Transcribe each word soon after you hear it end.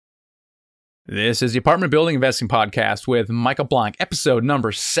This is the Apartment Building Investing Podcast with Michael Blank, episode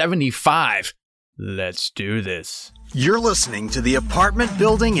number 75. Let's do this. You're listening to the Apartment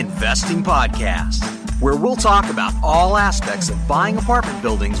Building Investing Podcast, where we'll talk about all aspects of buying apartment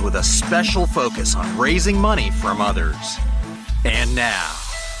buildings with a special focus on raising money from others. And now,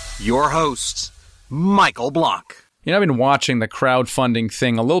 your host, Michael Blank. You know, I've been watching the crowdfunding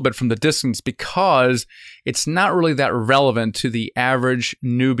thing a little bit from the distance because it's not really that relevant to the average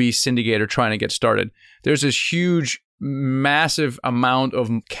newbie syndicator trying to get started. There's this huge, massive amount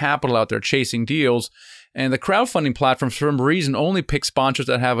of capital out there chasing deals, and the crowdfunding platform, for some reason, only picks sponsors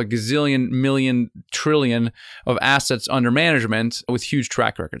that have a gazillion, million, trillion of assets under management with huge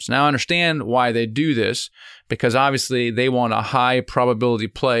track records. Now, I understand why they do this, because obviously they want a high probability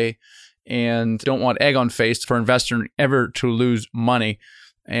play and don't want egg on face for investor ever to lose money.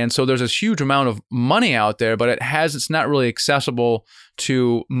 And so there's this huge amount of money out there, but it's not really accessible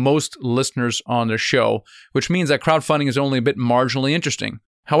to most listeners on the show, which means that crowdfunding is only a bit marginally interesting.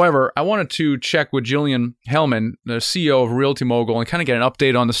 However, I wanted to check with Jillian Hellman, the CEO of Realty Mogul, and kind of get an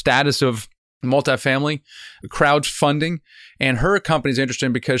update on the status of multifamily crowdfunding. And her company is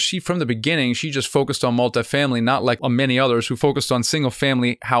interesting because from the beginning, she just focused on multifamily, not like many others who focused on single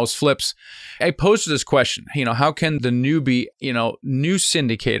family house flips. I posted this question, how can the newbie, new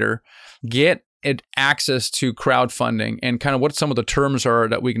syndicator get access to crowdfunding, and kind of what some of the terms are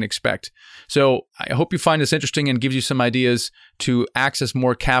that we can expect. So I hope you find this interesting and gives you some ideas to access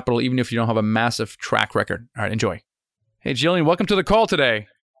more capital, even if you don't have a massive track record. All right, enjoy. Hey, Jillian, welcome to the call today.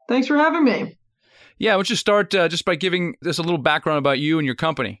 Thanks for having me. Yeah, let's just start just by giving us a little background about you and your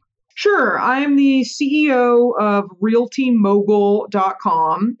company. Sure. I'm the CEO of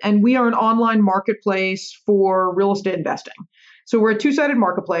RealtyMogul.com, and we are an online marketplace for real estate investing. So we're a two-sided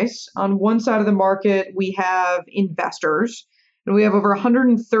marketplace. On one side of the market, we have investors, and we have over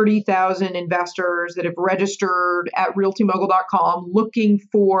 130,000 investors that have registered at RealtyMogul.com looking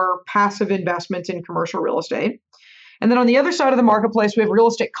for passive investments in commercial real estate. And then on the other side of the marketplace, we have real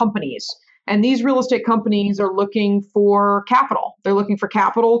estate companies. And these real estate companies are looking for capital. They're looking for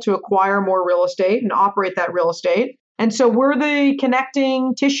capital to acquire more real estate and operate that real estate. And so we're the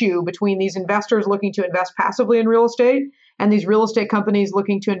connecting tissue between these investors looking to invest passively in real estate and these real estate companies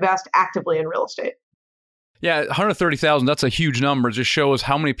looking to invest actively in real estate. Yeah, 130,000, that's a huge number. It just shows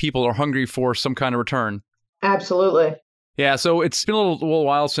how many people are hungry for some kind of return. Absolutely. Yeah, so it's been a little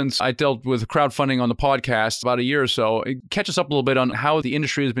while since I dealt with crowdfunding on the podcast, about a year or so. Catch us up a little bit on how the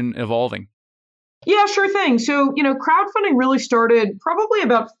industry has been evolving. Yeah, sure thing. So, crowdfunding really started probably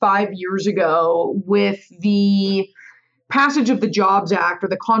about 5 years ago with the passage of the Jobs Act, or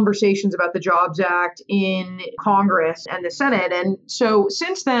the conversations about the Jobs Act in Congress and the Senate. And so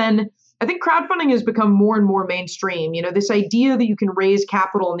since then, I think crowdfunding has become more and more mainstream. This idea that you can raise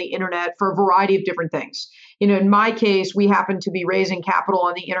capital on the internet for a variety of different things. In my case, we happen to be raising capital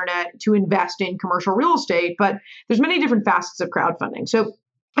on the internet to invest in commercial real estate, but there's many different facets of crowdfunding. So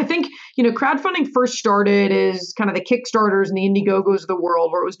I think, crowdfunding first started as kind of the Kickstarters and the Indiegogos of the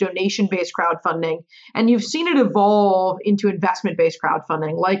world, where it was donation-based crowdfunding. And you've seen it evolve into investment-based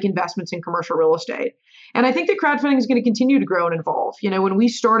crowdfunding, like investments in commercial real estate. And I think that crowdfunding is going to continue to grow and evolve. When we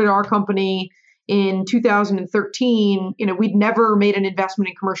started our company in 2013, we'd never made an investment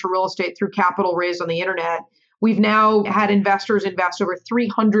in commercial real estate through capital raised on the internet. We've now had investors invest over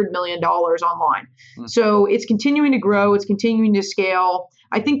 $300 million online. So it's continuing to grow. It's continuing to scale.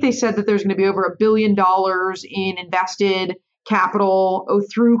 I think they said that there's going to be over $1 billion in invested capital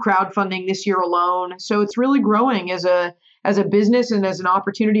through crowdfunding this year alone. So it's really growing as a business and as an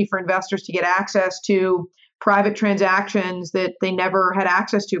opportunity for investors to get access to private transactions that they never had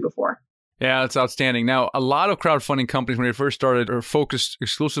access to before. Yeah, that's outstanding. Now, a lot of crowdfunding companies, when they first started, are focused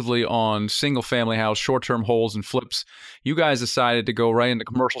exclusively on single-family house, short-term holds and flips. You guys decided to go right into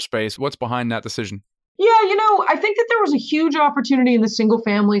commercial space. What's behind that decision? Yeah, I think that there was a huge opportunity in the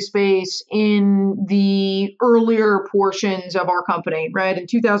single-family space in the earlier portions of our company, right? In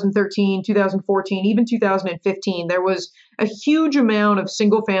 2013, 2014, even 2015, there was a huge amount of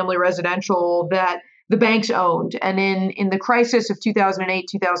single-family residential that the banks owned. And in the crisis of 2008,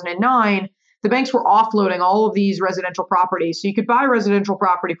 2009, the banks were offloading all of these residential properties. So you could buy residential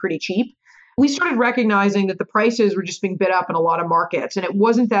property pretty cheap. We started recognizing that the prices were just being bid up in a lot of markets, and it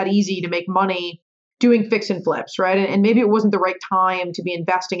wasn't that easy to make money doing fix and flips, right? And maybe it wasn't the right time to be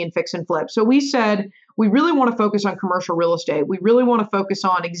investing in fix and flips. So we said, we really want to focus on commercial real estate. We really want to focus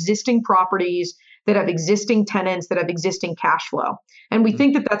on existing properties that have existing tenants, that have existing cash flow. And we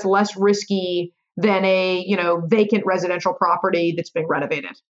think that that's less risky than a, vacant residential property that's being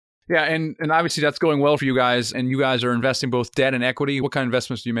renovated. Yeah, and obviously that's going well for you guys, and you guys are investing both debt and equity. What kind of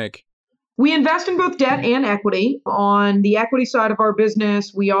investments do you make? We invest in both debt and equity. On the equity side of our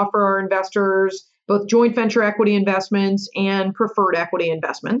business, we offer our investors both joint venture equity investments and preferred equity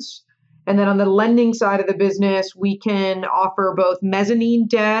investments. And then on the lending side of the business, we can offer both mezzanine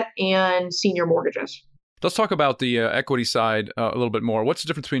debt and senior mortgages. Let's talk about the equity side a little bit more. What's the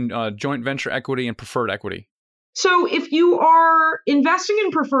difference between joint venture equity and preferred equity? So if you are investing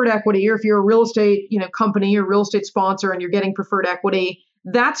in preferred equity, or if you're a real estate company or real estate sponsor and you're getting preferred equity,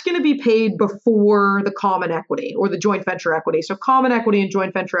 that's going to be paid before the common equity or the joint venture equity. So common equity and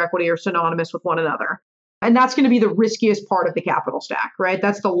joint venture equity are synonymous with one another. And that's going to be the riskiest part of the capital stack, right?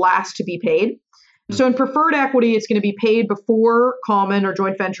 That's the last to be paid. So in preferred equity, it's going to be paid before common or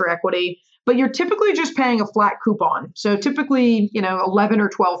joint venture equity, but you're typically just paying a flat coupon. So typically, 11 or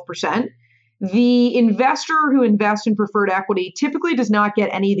 12%. The investor who invests in preferred equity typically does not get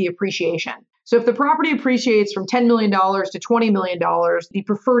any of the appreciation. So if the property appreciates from $10 million to $20 million, the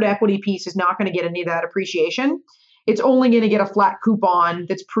preferred equity piece is not going to get any of that appreciation. It's only going to get a flat coupon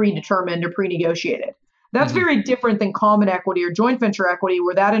that's predetermined or pre-negotiated. That's very different than common equity or joint venture equity,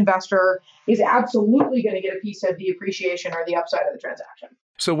 where that investor is absolutely going to get a piece of the appreciation or the upside of the transaction.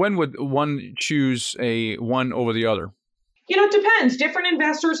 So when would one choose one over the other? It depends. Different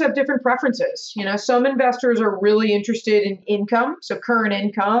investors have different preferences. Some investors are really interested in income, so current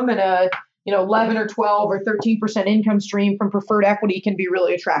income, and a 11 or 12 or 13% income stream from preferred equity can be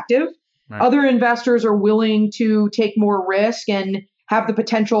really attractive. Right. Other investors are willing to take more risk and have the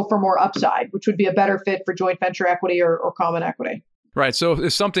potential for more upside, which would be a better fit for joint venture equity or common equity. Right. So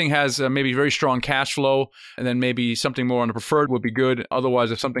if something has maybe very strong cash flow, and then maybe something more on the preferred would be good.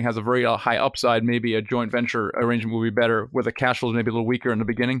 Otherwise, if something has a very high upside, maybe a joint venture arrangement would be better, where the cash flow is maybe a little weaker in the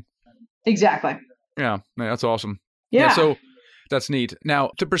beginning. Exactly. Yeah, that's awesome. Yeah. So that's neat.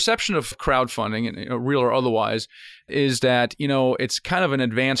 Now, the perception of crowdfunding, real or otherwise, is that, it's kind of an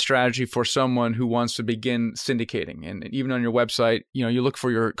advanced strategy for someone who wants to begin syndicating. And even on your website, you look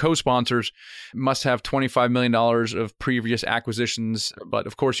for your co-sponsors, must have $25 million of previous acquisitions. But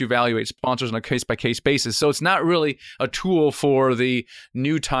of course, you evaluate sponsors on a case-by-case basis. So it's not really a tool for the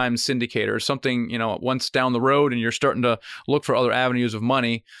new time syndicator, something, once down the road and you're starting to look for other avenues of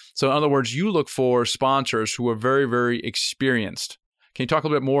money. So in other words, you look for sponsors who are very, very experienced. Can you talk a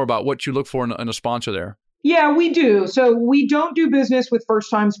little bit more about what you look for in a sponsor there? Yeah, we do. So we don't do business with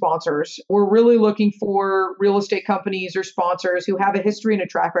first-time sponsors. We're really looking for real estate companies or sponsors who have a history and a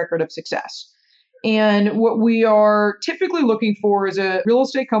track record of success. And what we are typically looking for is a real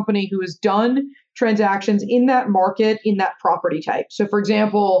estate company who has done transactions in that market, in that property type. So for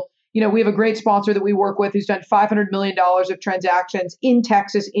example, we have a great sponsor that we work with who's done $500 million of transactions in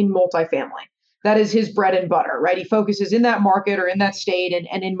Texas in multifamily. That is his bread and butter, right? He focuses in that market or in that state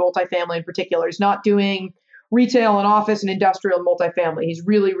and in multifamily in particular. He's not doing retail and office and industrial and multifamily. He's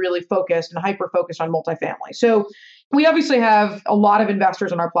really, really focused and hyper-focused on multifamily. So we obviously have a lot of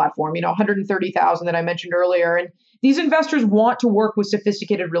investors on our platform, 130,000 that I mentioned earlier. And these investors want to work with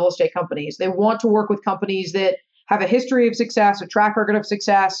sophisticated real estate companies. They want to work with companies that have a history of success, a track record of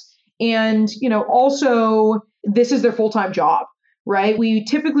success. And, also this is their full-time job. Right? We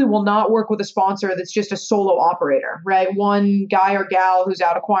typically will not work with a sponsor that's just a solo operator, right? One guy or gal who's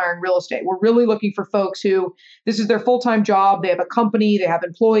out acquiring real estate. We're really looking for folks who this is their full-time job. They have a company, they have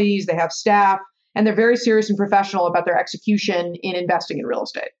employees, they have staff, and they're very serious and professional about their execution in investing in real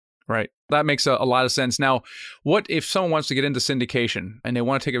estate. Right. That makes a lot of sense. Now, what if someone wants to get into syndication and they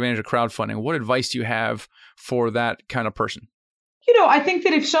want to take advantage of crowdfunding? What advice do you have for that kind of person? I think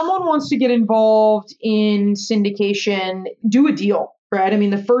that if someone wants to get involved in syndication, do a deal, right? I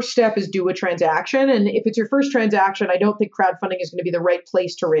mean, the first step is do a transaction. And if it's your first transaction, I don't think crowdfunding is going to be the right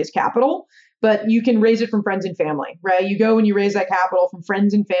place to raise capital, but you can raise it from friends and family, right? You go and you raise that capital from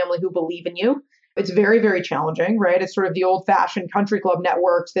friends and family who believe in you. It's very, very challenging, right? It's sort of the old-fashioned country club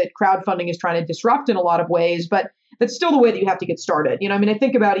networks that crowdfunding is trying to disrupt in a lot of ways, but that's still the way that you have to get started. I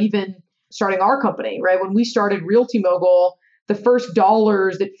think about even starting our company, right? When we started Realty Mogul, the first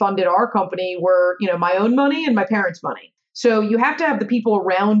dollars that funded our company were, my own money and my parents' money. So you have to have the people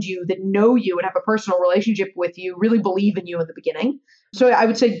around you that know you and have a personal relationship with you, really believe in you in the beginning. So I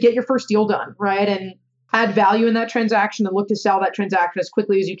would say get your first deal done, right? And add value in that transaction and look to sell that transaction as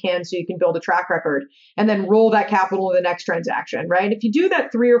quickly as you can so you can build a track record and then roll that capital to the next transaction, right? If you do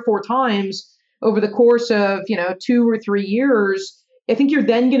that 3 or 4 times over the course of, 2 or 3 years, I think you're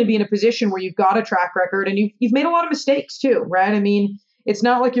then going to be in a position where you've got a track record and you've made a lot of mistakes too, right? I mean, it's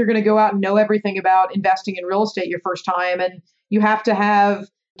not like you're going to go out and know everything about investing in real estate your first time. And you have to have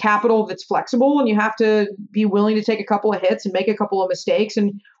capital that's flexible and you have to be willing to take a couple of hits and make a couple of mistakes.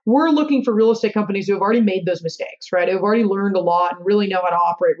 And we're looking for real estate companies who have already made those mistakes, right? Who have already learned a lot and really know how to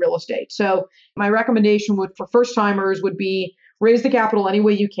operate real estate. So my recommendation for first timers would be raise the capital any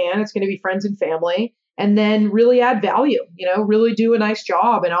way you can. It's going to be friends and family. And then really add value, really do a nice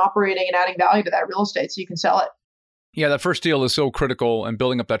job in operating and adding value to that real estate so you can sell it. Yeah, that first deal is so critical and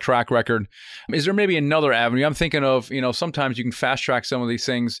building up that track record. Is there maybe another avenue? I'm thinking of, sometimes you can fast track some of these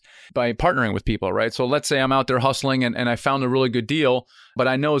things by partnering with people, right? So let's say I'm out there hustling and I found a really good deal, but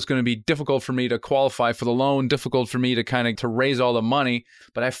I know it's going to be difficult for me to qualify for the loan, difficult for me to raise all the money,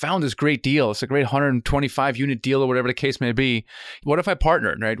 but I found this great deal. It's a great 125 unit deal or whatever the case may be. What if I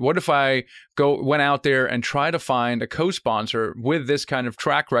partnered, right? What if I went out there and try to find a co-sponsor with this kind of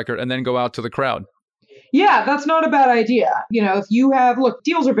track record and then go out to the crowd? Yeah, that's not a bad idea. If you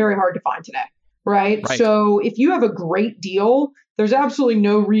deals are very hard to find today, right? So if you have a great deal, there's absolutely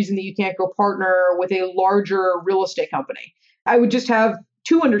no reason that you can't go partner with a larger real estate company. I would just have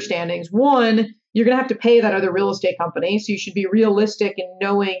two understandings. One, you're going to have to pay that other real estate company. So you should be realistic in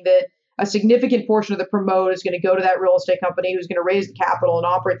knowing that a significant portion of the promote is going to go to that real estate company who's going to raise the capital and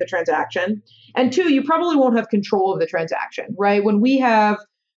operate the transaction. And two, you probably won't have control of the transaction, right? When we have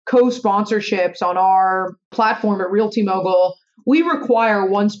co-sponsorships on our platform at Realty Mogul, we require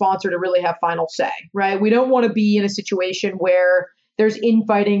one sponsor to really have final say, right? We don't want to be in a situation where there's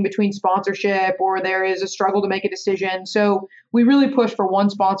infighting between sponsorship or there is a struggle to make a decision. So we really push for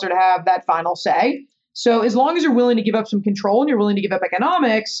one sponsor to have that final say. So as long as you're willing to give up some control and you're willing to give up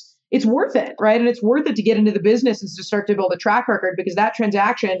economics, it's worth it, right? And it's worth it to get into the business and to start to build a track record, because that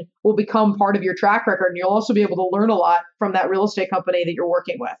transaction will become part of your track record. And you'll also be able to learn a lot from that real estate company that you're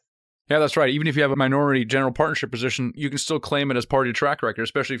working with. Yeah, that's right. Even if you have a minority general partnership position, you can still claim it as part of your track record,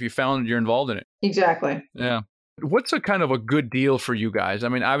 especially if you found you're involved in it. Exactly. Yeah. What's a kind of a good deal for you guys? I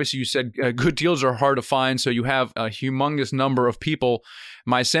mean, obviously you said good deals are hard to find, so you have a humongous number of people.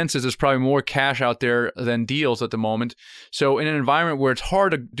 My sense is there's probably more cash out there than deals at the moment. So in an environment where it's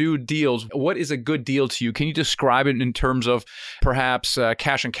hard to do deals, what is a good deal to you? Can you describe it in terms of perhaps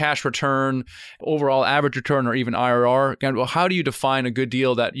cash and cash return, overall average return, or even IRR? And how do you define a good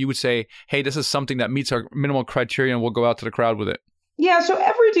deal that you would say, hey, this is something that meets our minimal criteria and we'll go out to the crowd with it? Yeah, so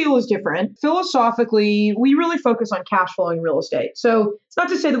every deal is different. Philosophically, we really focus on cash flow in real estate. So it's not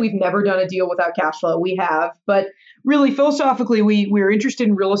to say that we've never done a deal without cash flow. We have, but really philosophically, we're interested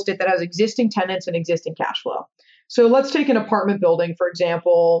in real estate that has existing tenants and existing cash flow. So let's take an apartment building, for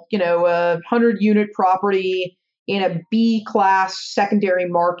example, a 100-unit property in a B-class secondary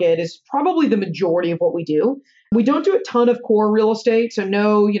market is probably the majority of what we do. We don't do a ton of core real estate. So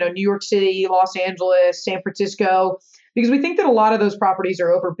no, New York City, Los Angeles, San Francisco, because we think that a lot of those properties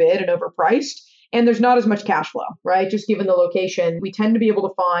are overbid and overpriced, and there's not as much cash flow, right? Just given the location, we tend to be able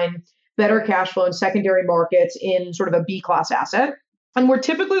to find better cash flow in secondary markets in sort of a B-class asset. And we're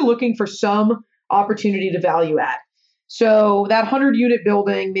typically looking for some opportunity to value add. So that 100-unit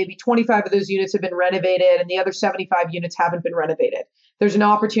building, maybe 25 of those units have been renovated and the other 75 units haven't been renovated. There's an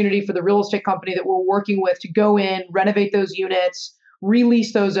opportunity for the real estate company that we're working with to go in, renovate those units,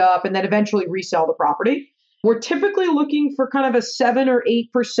 release those up, and then eventually resell the property. We're typically looking for kind of a 7 or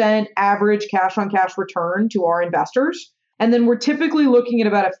 8% average cash on cash return to our investors. And then we're typically looking at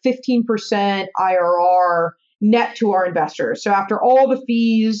about a 15% IRR net to our investors. So after all the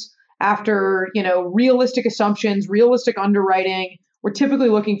fees, after, realistic assumptions, realistic underwriting, we're typically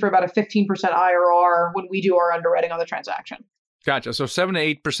looking for about a 15% IRR when we do our underwriting on the transaction. Gotcha. So 7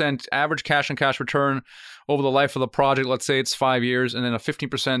 to 8% average cash on cash return over the life of the project. Let's say it's 5 years, and then a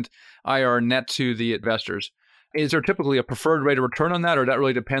 15% IRR net to the investors. Is there typically a preferred rate of return on that, or that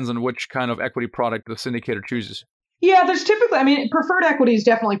really depends on which kind of equity product the syndicator chooses? Yeah, there's typically, preferred equity is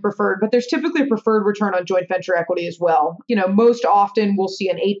definitely preferred, but there's typically a preferred return on joint venture equity as well. Most often we'll see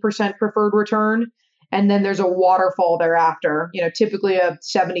an 8% preferred return, and then there's a waterfall thereafter, typically a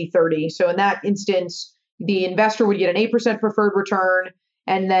 70-30. So in that instance, the investor would get an 8% preferred return.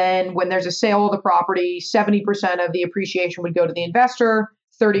 And then when there's a sale of the property, 70% of the appreciation would go to the investor,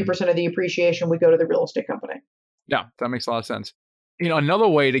 30% of the appreciation would go to the real estate company. Yeah, that makes a lot of sense. Another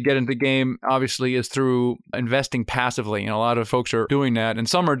way to get into the game, obviously, is through investing passively. A lot of folks are doing that, and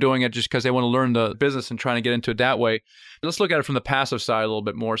some are doing it just because they want to learn the business and trying to get into it that way. Let's look at it from the passive side a little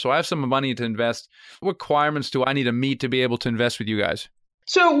bit more. So I have some money to invest. What requirements do I need to meet to be able to invest with you guys?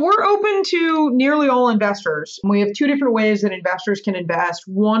 So we're open to nearly all investors. We have two different ways that investors can invest.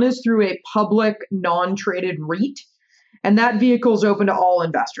 One is through a public non-traded REIT. And that vehicle is open to all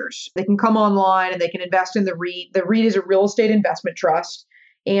investors. They can come online and they can invest in the REIT. The REIT is a real estate investment trust,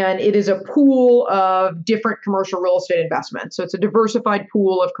 and it is a pool of different commercial real estate investments. So it's a diversified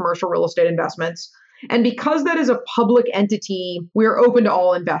pool of commercial real estate investments. And because that is a public entity, we're open to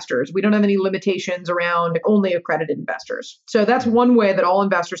all investors. We don't have any limitations around only accredited investors. So that's one way that all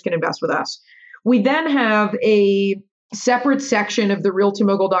investors can invest with us. We then have a separate section of the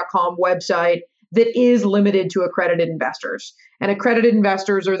realtymogul.com website that is limited to accredited investors. And accredited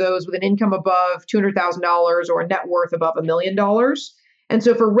investors are those with an income above $200,000 or a net worth above $1 million. And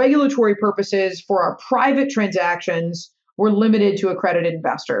so for regulatory purposes, for our private transactions, we're limited to accredited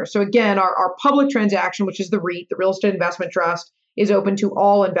investors. So again, our public transaction, which is the REIT, the Real Estate Investment Trust, is open to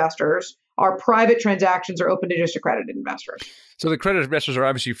all investors. Our private transactions are open to just accredited investors. So the accredited investors are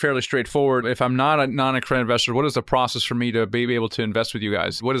obviously fairly straightforward. If I'm not a non-accredited investor, what is the process for me to be able to invest with you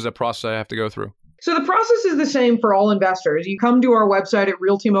guys? What is the process I have to go through? So the process is the same for all investors. You come to our website at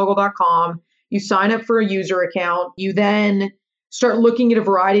realtymogul.com, you sign up for a user account, you then start looking at a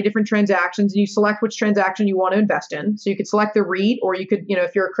variety of different transactions and you select which transaction you want to invest in. So you could select the REIT, or you could,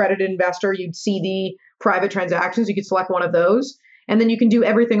 if you're an accredited investor, you'd see the private transactions. You could select one of those. And then you can do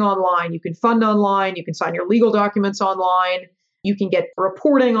everything online. You can fund online. You can sign your legal documents online. You can get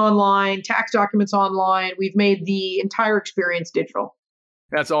reporting online, tax documents online. We've made the entire experience digital.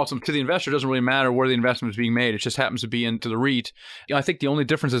 That's awesome. To the investor, it doesn't really matter where the investment is being made. It just happens to be into the REIT. I think the only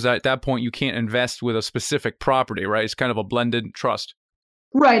difference is that at that point, you can't invest with a specific property, right? It's kind of a blended trust.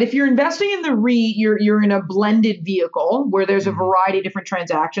 Right. If you're investing in the REIT, you're in a blended vehicle where there's a variety of different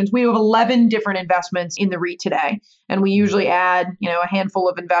transactions. We have 11 different investments in the REIT today, and we usually add, a handful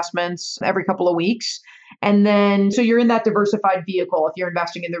of investments every couple of weeks. And then, so you're in that diversified vehicle if you're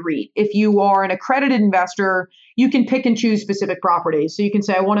investing in the REIT. If you are an accredited investor, you can pick and choose specific properties. So you can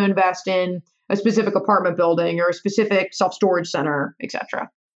say, I want to invest in a specific apartment building or a specific self-storage center, et cetera.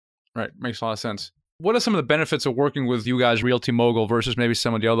 Right. Makes a lot of sense. What are some of the benefits of working with you guys, Realty Mogul, versus maybe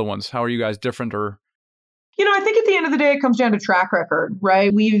some of the other ones? How are you guys different? Or I think at the end of the day, it comes down to track record,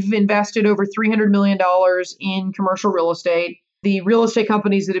 right? We've invested over $300 million in commercial real estate. The real estate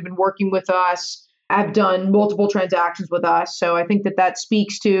companies that have been working with us have done multiple transactions with us. So I think that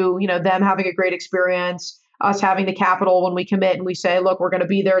speaks to, them having a great experience, us having the capital when we commit and we say, look, we're going to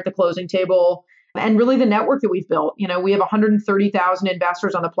be there at the closing table. And really the network that we've built. We have 130,000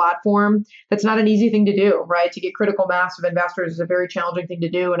 investors on the platform. That's not an easy thing to do, right? To get critical mass of investors is a very challenging thing to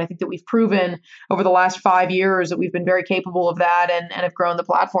do. And I think that we've proven over the last 5 years that we've been very capable of that and have grown the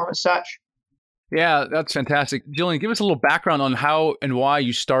platform as such. Yeah, that's fantastic. Jillian, give us a little background on how and why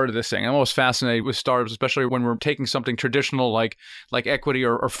you started this thing. I'm always fascinated with startups, especially when we're taking something traditional like equity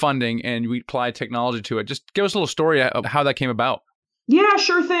or funding and we apply technology to it. Just give us a little story of how that came about. Yeah,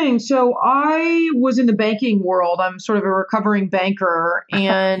 sure thing. So I was in the banking world. I'm sort of a recovering banker,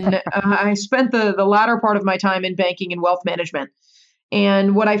 and I spent the latter part of my time in banking and wealth management.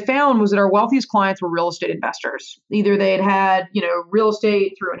 And what I found was that our wealthiest clients were real estate investors. Either they had real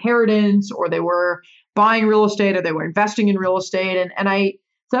estate through inheritance, or they were buying real estate, or they were investing in real estate. And I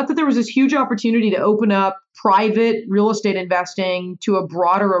thought that there was this huge opportunity to open up private real estate investing to a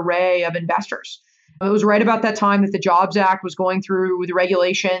broader array of investors. It was right about that time that the Jobs Act was going through the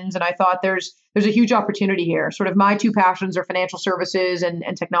regulations. And I thought there's a huge opportunity here. Sort of my two passions are financial services and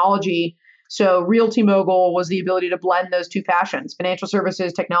technology. So Realty Mogul was the ability to blend those two passions, financial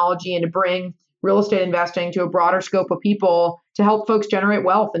services, technology, and to bring real estate investing to a broader scope of people to help folks generate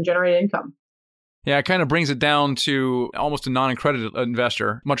wealth and generate income. Yeah, it kind of brings it down to almost a non-accredited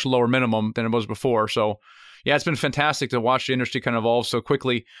investor, much lower minimum than it was before. So yeah, it's been fantastic to watch the industry kind of evolve so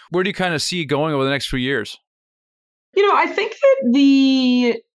quickly. Where do you kind of see it going over the next few years? I think that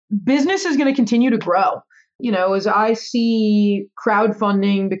the business is going to continue to grow. As I see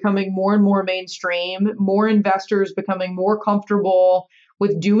crowdfunding becoming more and more mainstream, more investors becoming more comfortable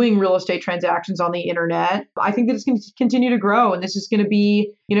with doing real estate transactions on the internet, I think that it's going to continue to grow. And this is going to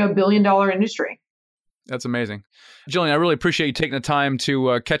be, $1 billion industry. That's amazing. Jillian, I really appreciate you taking the time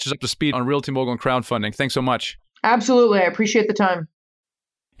to catch us up to speed on Realty Mogul and crowdfunding. Thanks so much. Absolutely. I appreciate the time.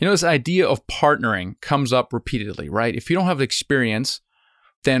 This idea of partnering comes up repeatedly, right? If you don't have the experience,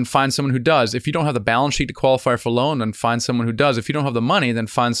 then find someone who does. If you don't have the balance sheet to qualify for a loan, then find someone who does. If you don't have the money, then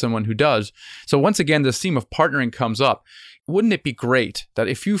find someone who does. So once again, this theme of partnering comes up. Wouldn't it be great that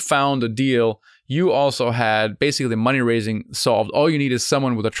if you found a deal, you also had basically the money raising solved? All you need is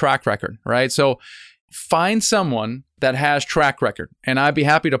someone with a track record, right? So find someone that has track record, and I'd be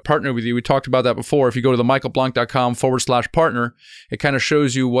happy to partner with you. We talked about that before. If you go to themichaelblank.com/partner, it kind of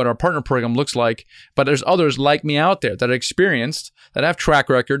shows you what our partner program looks like. But there's others like me out there that are experienced, that have track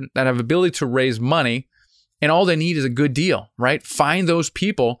record, that have ability to raise money, and all they need is a good deal, right? Find those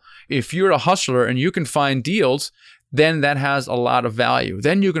people. If you're a hustler and you can find deals, then that has a lot of value.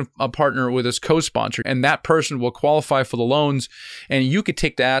 Then you can partner with this co-sponsor, and that person will qualify for the loans, and you could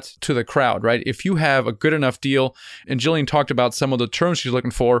take that to the crowd, right? If you have a good enough deal, and Jillian talked about some of the terms she's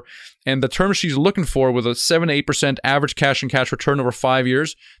looking for, and the terms she's looking for with a 7 to 8% average cash and cash return over 5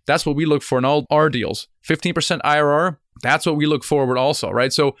 years, that's what we look for in all our deals. 15% IRR, that's what we look forward also,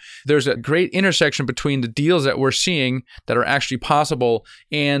 right? So there's a great intersection between the deals that we're seeing that are actually possible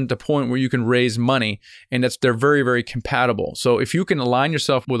and the point where you can raise money, and they're very, very compatible. So if you can align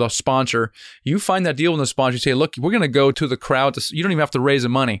yourself with a sponsor, you find that deal with a sponsor, you say, look, we're going to go to the crowd. You don't even have to raise the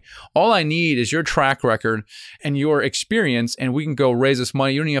money. All I need is your track record and your experience, and we can go raise this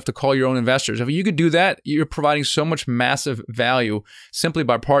money. You don't even have to call your own investors. If you could do that, you're providing so much massive value simply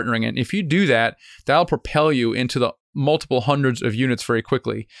by partnering. And if you do that, that'll propel you into the multiple hundreds of units very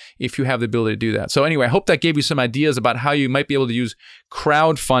quickly if you have the ability to do that. So anyway, I hope that gave you some ideas about how you might be able to use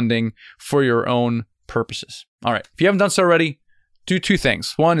crowdfunding for your own purposes. All right. If you haven't done so already, do 2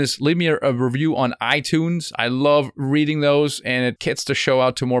 things. One is leave me a review on iTunes. I love reading those, and it gets the show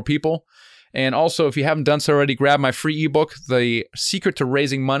out to more people. And also, if you haven't done so already, grab my free ebook, The Secret to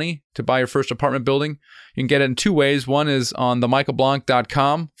Raising Money to Buy Your First Apartment Building. You can get it in 2 ways. One is on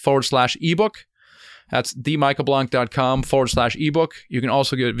themichaelblank.com/ebook. That's themichaelblank.com/ebook. You can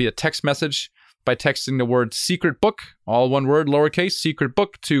also get it via text message by texting the word secret book, all one word, lowercase, secret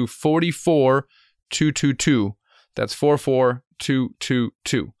book, to 44222. That's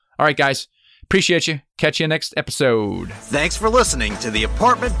 44222. All right, guys. Appreciate you. Catch you next episode. Thanks for listening to the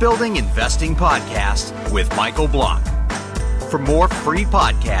Apartment Building Investing Podcast with Michael Blank. For more free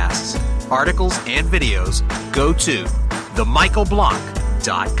podcasts, articles, and videos, go to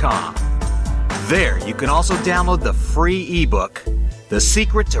themichaelblank.com. There, you can also download the free ebook, The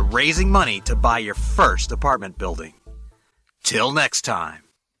Secret to Raising Money to Buy Your First Apartment Building. Till next time.